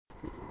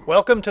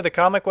Welcome to the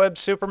Comic Web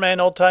Superman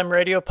Old Time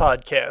Radio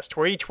podcast,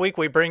 where each week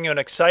we bring you an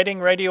exciting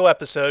radio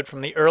episode from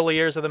the early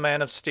years of the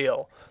Man of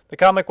Steel. The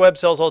Comic Web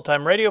sells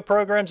old-time radio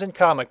programs and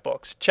comic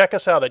books. Check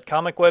us out at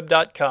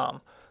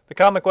comicweb.com. The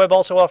Comic Web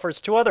also offers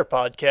two other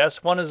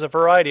podcasts. One is a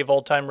variety of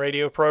old-time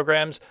radio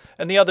programs,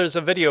 and the other is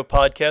a video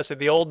podcast of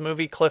the old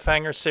movie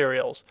cliffhanger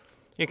serials.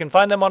 You can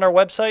find them on our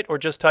website or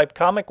just type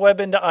Comic Web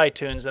into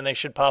iTunes and they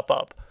should pop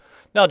up.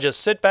 Now just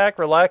sit back,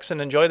 relax,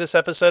 and enjoy this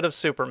episode of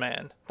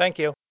Superman. Thank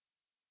you.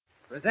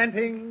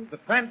 Presenting the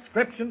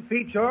transcription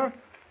feature,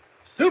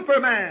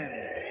 Superman.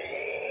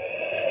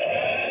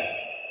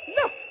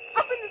 Look,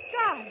 up in the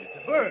sky.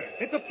 It's a bird.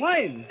 It's a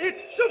plane. It's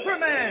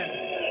Superman.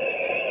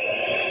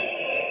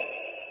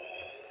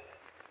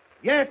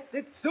 Yes,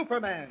 it's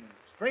Superman,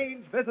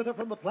 strange visitor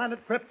from the planet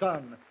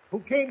Krypton,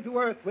 who came to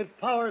Earth with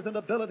powers and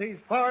abilities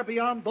far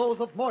beyond those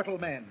of mortal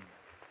men.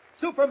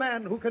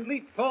 Superman, who can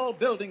leap tall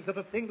buildings at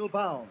a single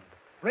bound,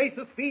 race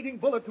a speeding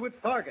bullet to its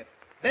target,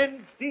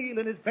 bend steel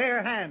in his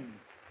bare hands,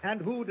 and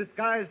who,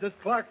 disguised as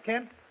Clark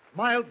Kent,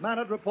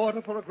 mild-mannered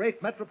reporter for a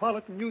great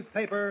metropolitan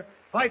newspaper,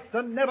 fights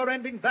a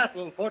never-ending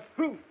battle for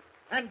truth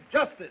and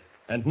justice.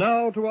 And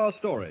now to our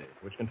story,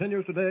 which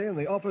continues today in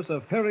the office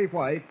of Perry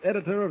White,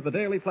 editor of the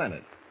Daily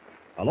Planet.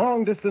 A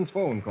long-distance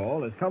phone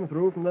call has come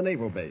through from the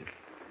naval base.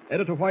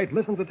 Editor White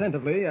listens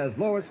attentively as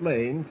Lois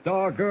Lane,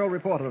 star girl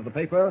reporter of the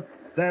paper,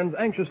 stands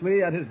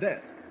anxiously at his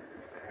desk.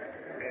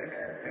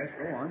 Yes,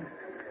 go on.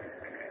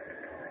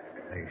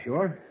 Are you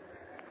sure?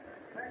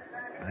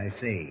 I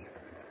see.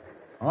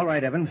 All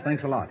right, Evans,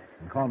 thanks a lot.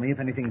 And call me if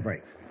anything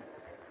breaks.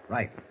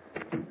 Right.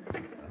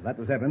 That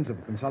was Evans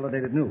of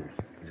Consolidated News.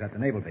 He's at the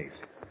naval base.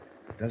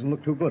 It doesn't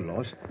look too good,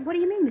 Lois. What do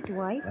you mean, Mr.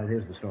 White? Well,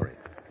 here's the story.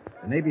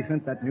 The Navy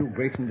sent that new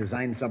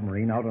Grayson-designed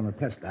submarine out on a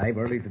test dive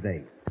early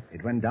today.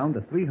 It went down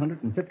to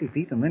 350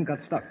 feet and then got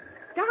stuck.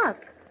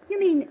 Stuck? You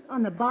mean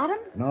on the bottom?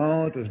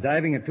 No, it was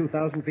diving at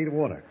 2,000 feet of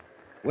water.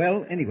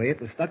 Well, anyway,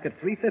 it was stuck at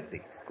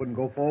 350. Couldn't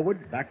go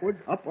forward,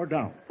 backward, up, or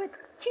down. But,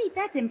 Chief,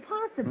 that's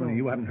impossible. Oh,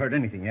 you haven't heard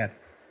anything yet.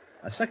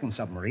 A second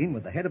submarine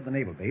with the head of the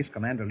naval base,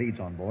 Commander Leeds,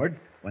 on board,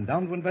 went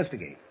down to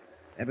investigate.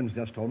 Evans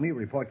just told me a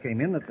report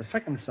came in that the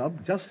second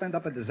sub just sent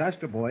up a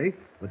disaster buoy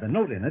with a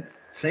note in it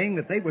saying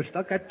that they were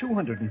stuck at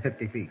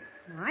 250 feet.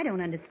 I don't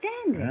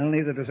understand it. Well,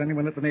 neither does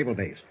anyone at the naval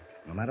base.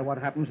 No matter what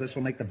happens, this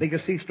will make the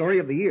biggest sea story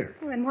of the year.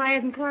 Well, then why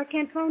hasn't Clark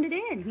Kent phoned it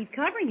in? He's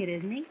covering it,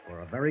 isn't he? For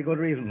a very good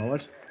reason,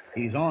 Lois.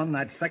 He's on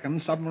that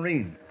second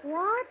submarine.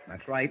 What?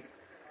 That's right.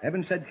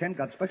 Evans said Kent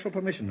got special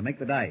permission to make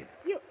the dive.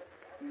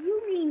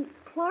 You mean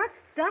Clark's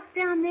stuck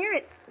down there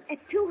at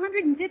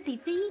 250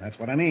 feet? That's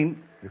what I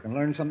mean. You can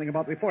learn something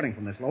about reporting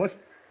from this, Lois.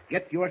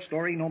 Get your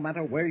story no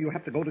matter where you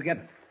have to go to get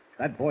it.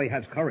 That boy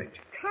has courage.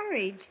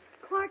 Courage?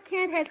 Clark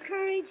Kent has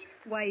courage?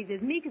 Why, he's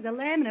as meek as a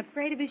lamb and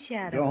afraid of his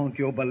shadow. Don't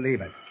you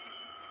believe it?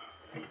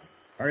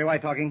 Perry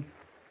White talking.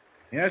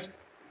 Yes?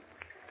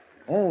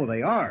 Oh,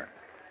 they are.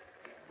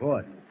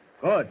 Good.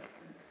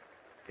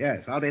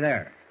 Yes, I'll be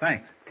there.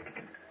 Thanks.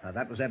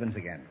 That was Evans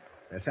again.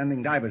 They're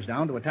sending divers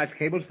down to attach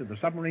cables to the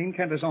submarine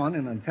Kent is on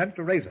in an attempt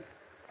to raise it.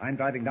 I'm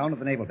driving down to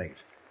the naval base.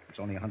 It's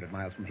only 100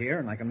 miles from here,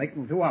 and I can make it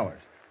in 2 hours.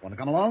 Want to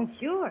come along?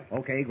 Sure.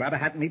 Okay, grab a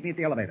hat and meet me at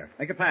the elevator.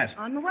 Make it fast.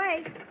 On the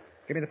way.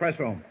 Give me the press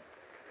room.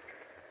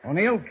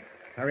 O'Neill,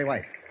 Perry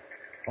White.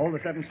 Hold the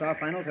 7-star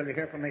final till you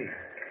hear from me.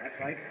 That's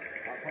right.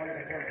 I'll call you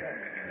before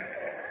 7.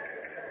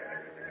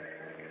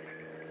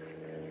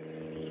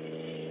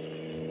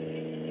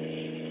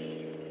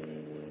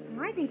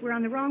 I think we're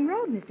on the wrong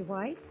road, Mr.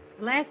 White.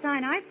 The last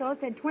sign I saw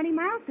said 20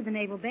 miles to the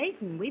naval base,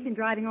 and we've been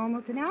driving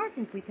almost an hour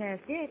since we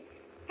passed it.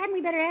 Hadn't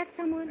we better ask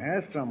someone?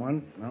 Ask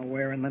someone? Now,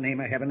 where in the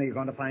name of heaven are you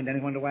going to find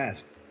anyone to ask?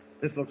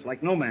 This looks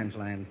like no man's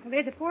land. Well,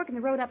 there's a fork in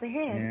the road up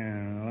ahead.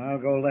 Yeah, well, I'll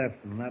go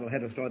left, and that'll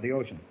head us toward the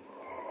ocean.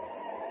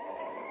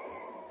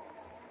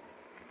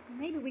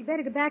 Maybe we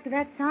better go back to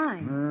that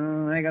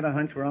sign. I got a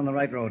hunch we're on the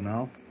right road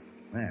now.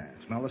 There,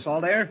 smell the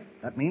salt air?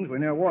 That means we're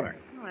near water.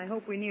 Oh, I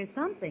hope we're near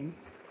something.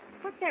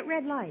 What's that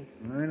red light?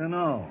 I don't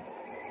know.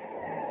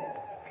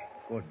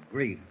 Good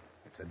grief.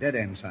 It's a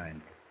dead-end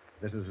sign.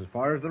 This is as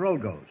far as the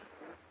road goes.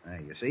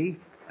 You see?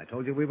 I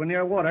told you we were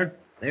near water.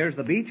 There's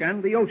the beach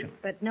and the ocean.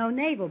 But no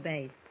naval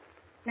base.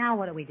 Now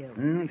what do we do?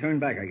 Turn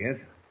back, I guess.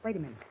 Wait a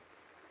minute.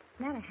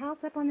 Isn't that a house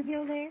up on the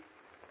hill there?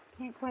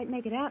 Can't quite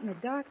make it out in the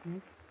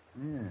darkness.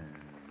 Yeah,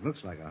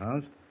 looks like a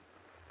house.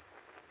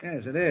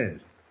 Yes, it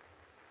is.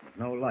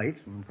 No lights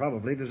and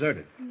probably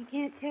deserted. You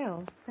can't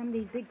tell. Some of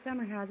these big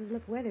summer houses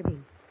look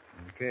weather-beat.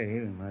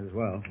 Okay, might as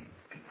well.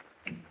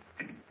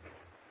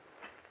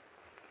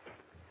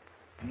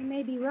 You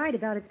may be right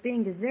about its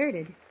being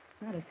deserted.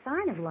 Not a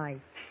sign of life.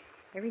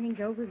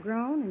 Everything's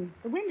overgrown and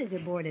the windows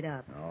are boarded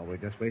up. Oh, we're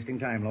just wasting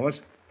time, Lois.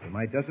 We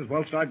might just as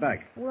well start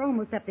back. We're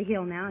almost up the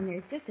hill now, and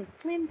there's just a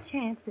slim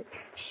chance that...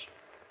 Shh.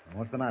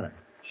 What's the matter?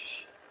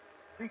 Shh.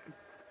 Listen.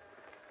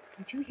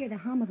 Don't you hear the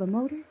hum of a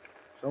motor?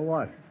 So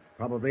what?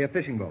 Probably a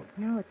fishing boat.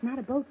 No, it's not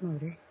a boat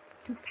motor.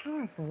 Too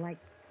powerful, like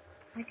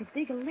a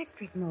big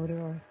electric motor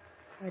or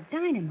a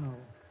dynamo.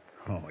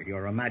 Oh,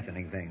 you're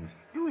imagining things.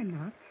 No, I'm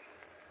not.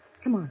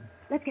 Come on.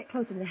 Let's get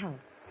closer to the house.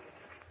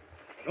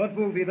 Don't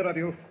move, either of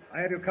you. I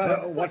have you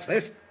covered. What's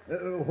this?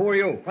 Who are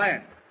you?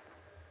 Quiet.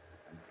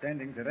 I'm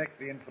standing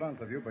directly in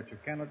front of you, but you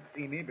cannot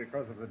see me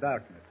because of the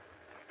darkness.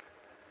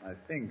 My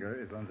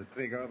finger is on the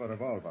trigger of a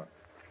revolver.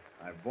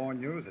 I've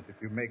warned you that if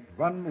you make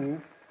one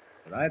move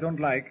that I don't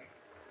like,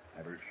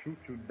 I will shoot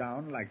you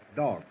down like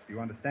dogs. Do you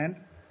understand?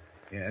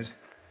 Yes.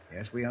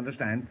 Yes, we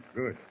understand.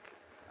 Good.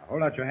 Now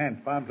hold out your hands,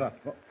 palms up.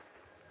 Oh.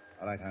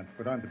 All right, Hans,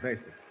 put on the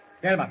bracelet.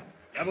 Gentlemen,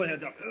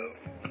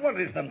 what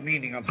is the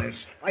meaning of this?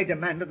 I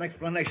demand an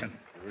explanation.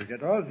 You will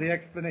get all the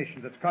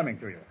explanation that's coming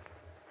to you.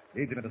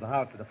 Lead them into the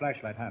house with a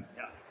flashlight, Hans.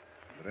 Yeah.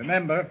 But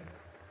remember,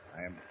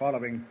 I am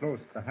following close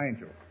behind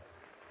you.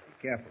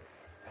 Be careful.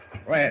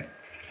 Go ahead.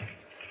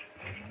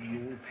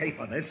 You pay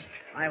for this.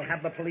 I'll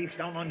have the police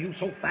down on you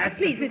so fast.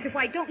 Please, Mr.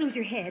 White, don't lose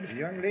your head. The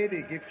young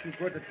lady gives you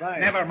good advice.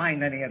 Never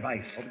mind any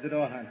advice. Open the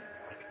door, Hans.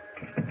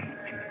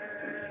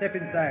 Step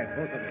inside,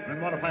 both of you.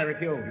 And what if I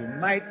refuse? You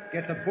might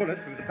get a bullet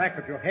through the back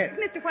of your head.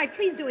 Mr. White,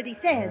 please do as he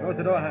says. Close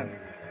the door, Hans.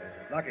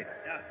 Lock it.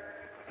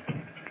 Yeah.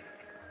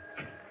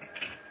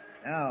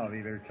 Now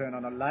we will turn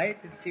on a light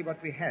and see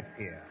what we have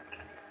here.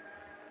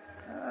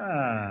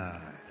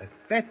 Ah, that's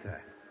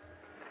better.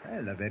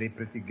 Well, a very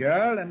pretty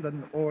girl and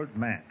an old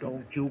man.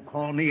 Don't you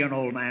call me an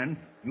old man.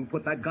 You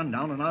put that gun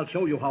down and I'll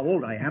show you how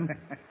old I am.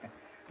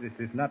 This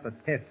is not a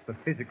test for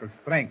physical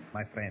strength,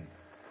 my friend.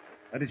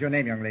 What is your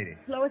name, young lady?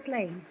 Lois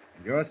Lane.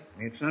 And yours?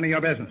 It's none of your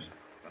business.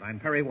 But I'm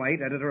Perry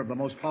White, editor of the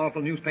most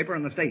powerful newspaper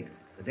in the state,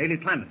 the Daily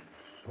Planet.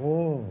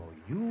 So,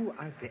 you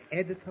are the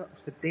editor of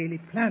the Daily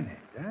Planet.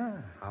 Ah,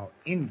 how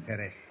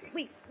interesting.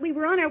 We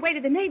were on our way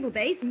to the naval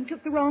base and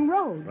took the wrong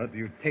road. What do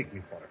you take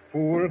me for, a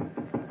fool?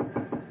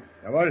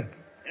 Jawohl.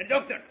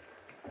 Doctor,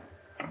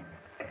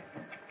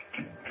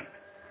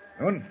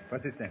 Nun,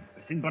 was ist denn?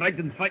 wir sind bereit,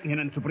 den zweiten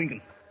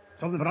hineinzubringen.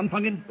 Sollen wir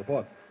anfangen?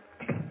 Sofort.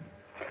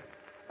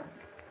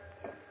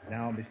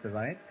 Now, Mr.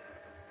 White,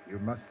 you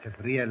must have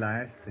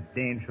realized the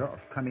danger of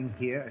coming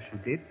here as you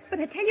did. But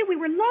I tell you, we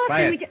were lost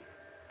Quiet. and we just...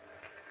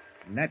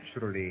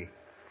 Naturally,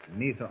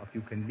 neither of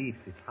you can leave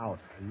this house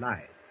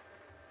alive.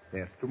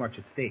 There's too much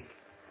at stake.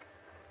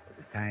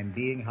 For the time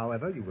being,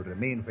 however, you will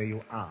remain where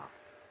you are,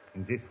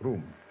 in this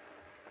room.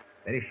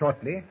 Very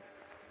shortly,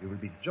 you will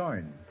be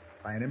joined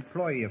by an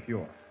employee of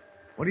yours.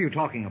 What are you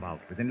talking about?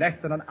 Within less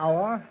than an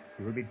hour,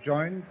 you will be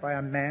joined by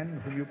a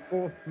man whom you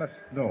both must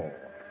know.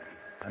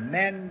 A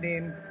man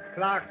named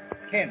Clark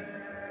Kent.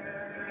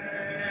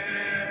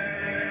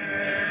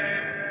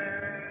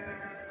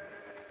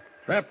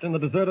 Trapped in the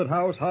deserted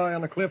house high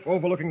on a cliff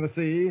overlooking the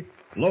sea,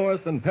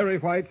 Lois and Perry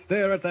White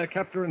stare at their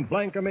captor in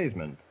blank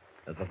amazement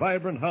as the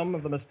vibrant hum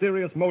of the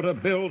mysterious motor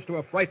builds to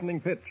a frightening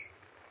pitch.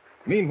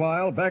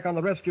 Meanwhile, back on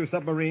the rescue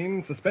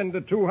submarine,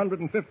 suspended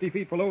 250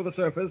 feet below the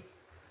surface,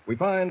 we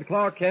find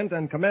Clark Kent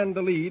and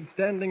Commander Leeds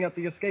standing at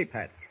the escape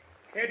hatch.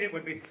 It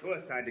would be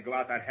suicide to go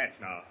out that hatch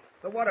now.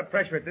 The water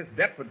pressure at this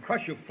depth would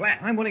crush you flat.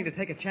 I'm willing to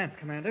take a chance,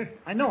 Commander.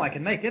 I know I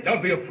can make it.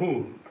 Don't be a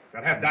fool.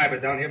 They'll have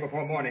divers down here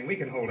before morning. We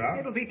can hold out.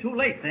 It'll be too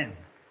late then.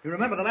 You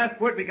remember the last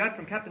word we got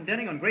from Captain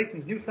Denning on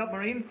Grayson's new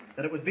submarine?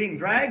 That it was being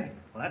dragged?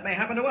 Well, that may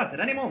happen to us at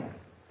any moment.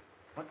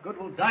 What good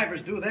will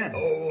divers do then?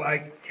 Oh,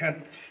 I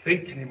can't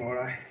think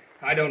anymore.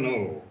 I don't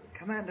know.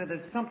 Commander,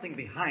 there's something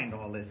behind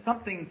all this.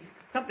 Something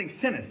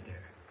sinister.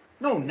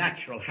 No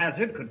natural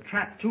hazard could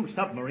trap two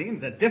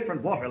submarines at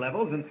different water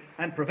levels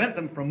and prevent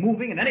them from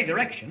moving in any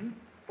direction.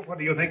 What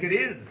do you think it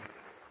is?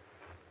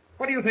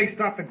 What do you think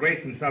stopped the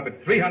Grayson sub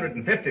at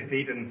 350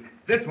 feet and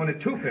this one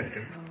at 250?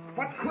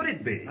 What could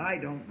it be? I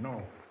don't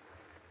know.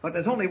 But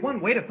there's only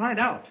one way to find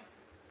out.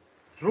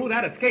 Through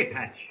that escape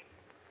hatch.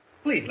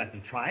 Please let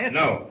me try it.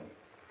 No.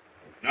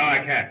 No,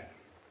 I can't.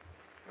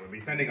 We'll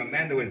be sending a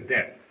man to his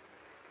death.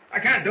 I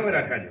can't do it,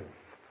 I tell you.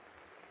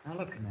 Now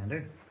look,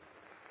 Commander.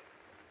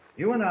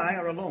 You and I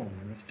are alone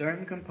in the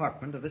stern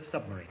compartment of this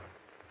submarine.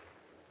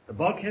 The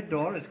bulkhead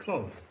door is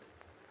closed.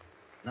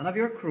 None of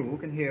your crew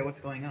can hear what's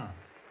going on.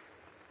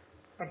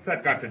 What's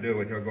that got to do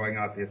with your going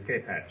out the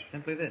escape hatch?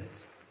 Simply this.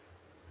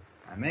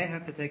 I may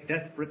have to take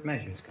desperate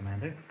measures,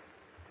 Commander.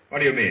 What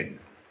do you mean?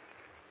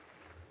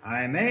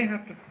 I may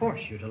have to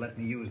force you to let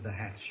me use the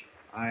hatch.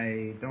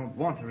 I don't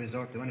want to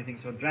resort to anything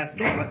so drastic,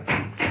 but...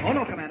 Oh,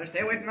 no, Commander,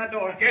 stay away from that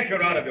door. Get you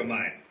out of your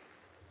mind.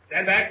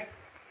 Stand back.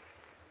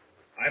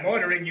 I'm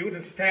ordering you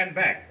to stand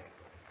back.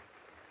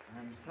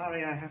 I'm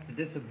sorry I have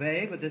to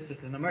disobey, but this is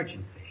an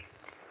emergency.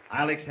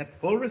 I'll accept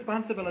full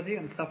responsibility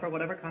and suffer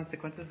whatever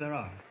consequences there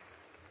are.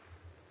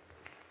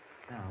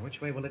 Now,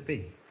 which way will it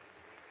be?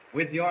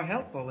 With your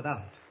help or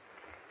without?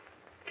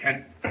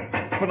 Kent,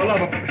 for the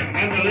love of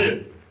Commander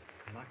Lee.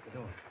 Lock the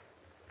door.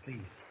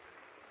 Please.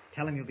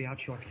 Tell him you'll be out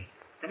shortly.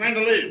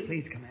 Commander Lee.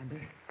 Please,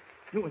 Commander.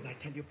 Do as I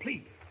tell you,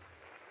 please.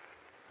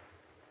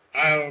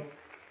 I'll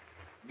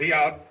be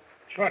out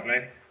shortly.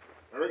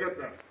 Very good,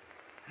 sir.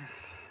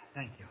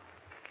 Thank you.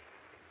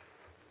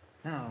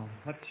 Now,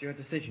 what's your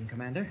decision,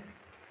 Commander?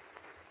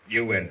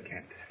 You win,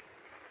 Kent.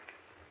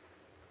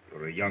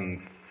 You're a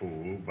young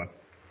fool, but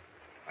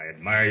I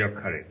admire your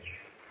courage.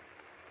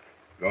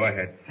 Go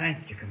ahead.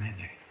 Thank you,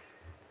 Commander.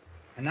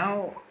 And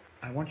now,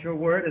 I want your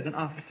word as an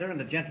officer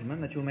and a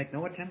gentleman that you'll make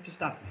no attempt to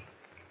stop me.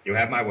 You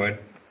have my word.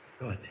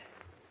 Good.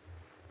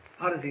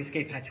 How does the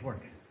escape hatch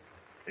work?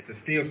 It's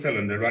a steel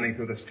cylinder running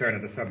through the stern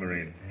of the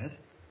submarine. Yes?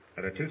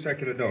 There are 2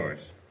 circular doors.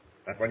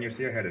 That one you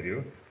see ahead of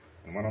you,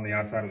 and one on the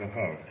outside of the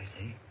hull. I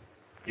see.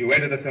 You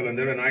enter the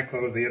cylinder, and I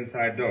close the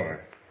inside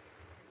door.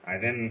 I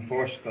then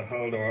force the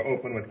hull door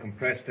open with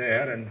compressed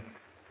air, and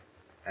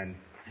And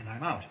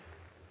I'm out.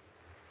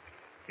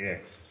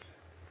 yes,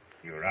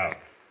 you're out.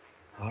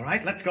 All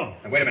right, let's go.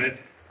 Now, wait a minute.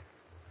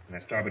 In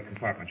that starboard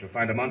compartment, you'll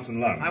find a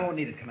Munson lung. I won't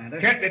need it, Commander.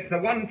 Kent, it's the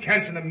one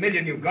chance in a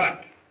million you've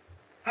got.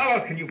 How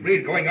else can you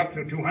breathe going up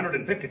through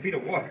 250 feet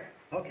of water?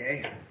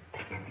 Okay.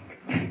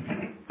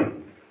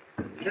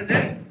 Is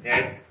it?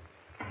 Yes.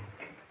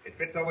 It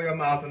fits over your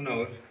mouth and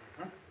nose.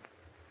 Huh?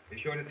 Be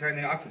sure to turn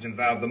the oxygen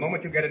valve the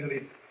moment you get into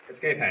the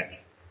escape hatch.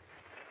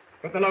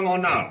 Put the lung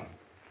on now.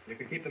 You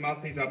can keep the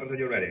mouthpiece up until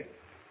you're ready.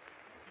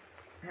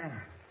 Yeah.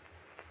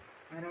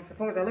 I don't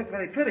suppose I look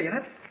very pretty in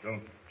it.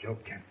 Don't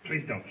joke, Kent.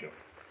 Please don't joke.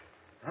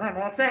 Well, I'm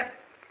all set.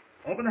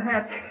 Open the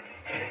hatch.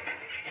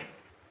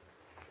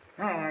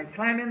 Now, I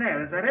climb in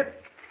there. Is that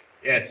it?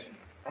 Yes.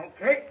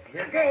 Okay,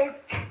 here goes.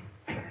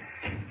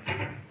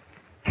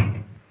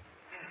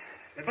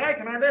 Goodbye,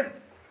 Commander.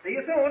 See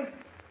you soon.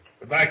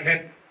 Goodbye,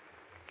 Kent.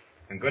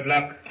 And good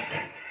luck.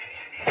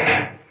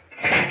 May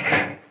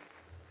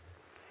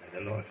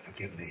the Lord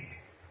forgive thee.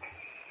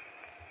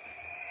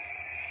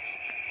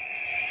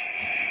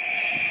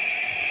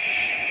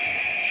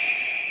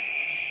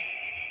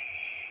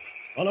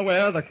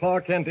 Unaware that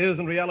Clark Kent is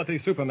in reality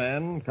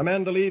Superman,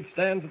 Commander Leeds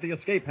stands at the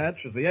escape hatch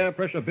as the air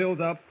pressure builds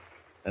up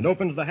and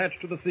opens the hatch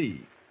to the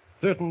sea,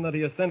 certain that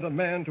he has sent a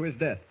man to his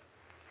death.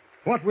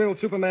 What will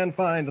Superman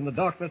find in the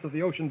darkness of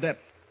the ocean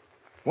depths?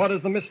 What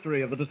is the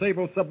mystery of the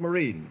disabled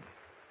submarines?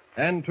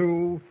 And,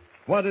 two,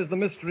 what is the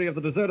mystery of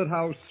the deserted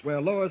house where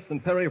Lois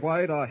and Perry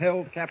White are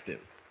held captive?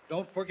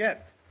 Don't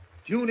forget,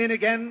 tune in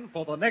again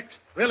for the next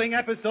thrilling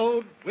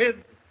episode with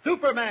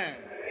Superman.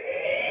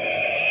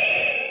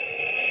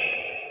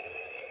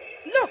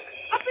 Look,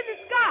 up in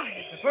the sky.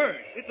 It's a bird.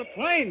 It's a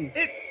plane.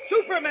 It's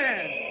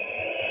Superman.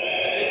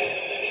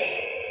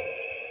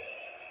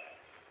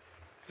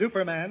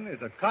 Superman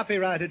is a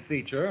copyrighted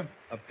feature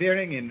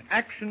appearing in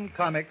Action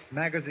Comics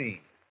magazine.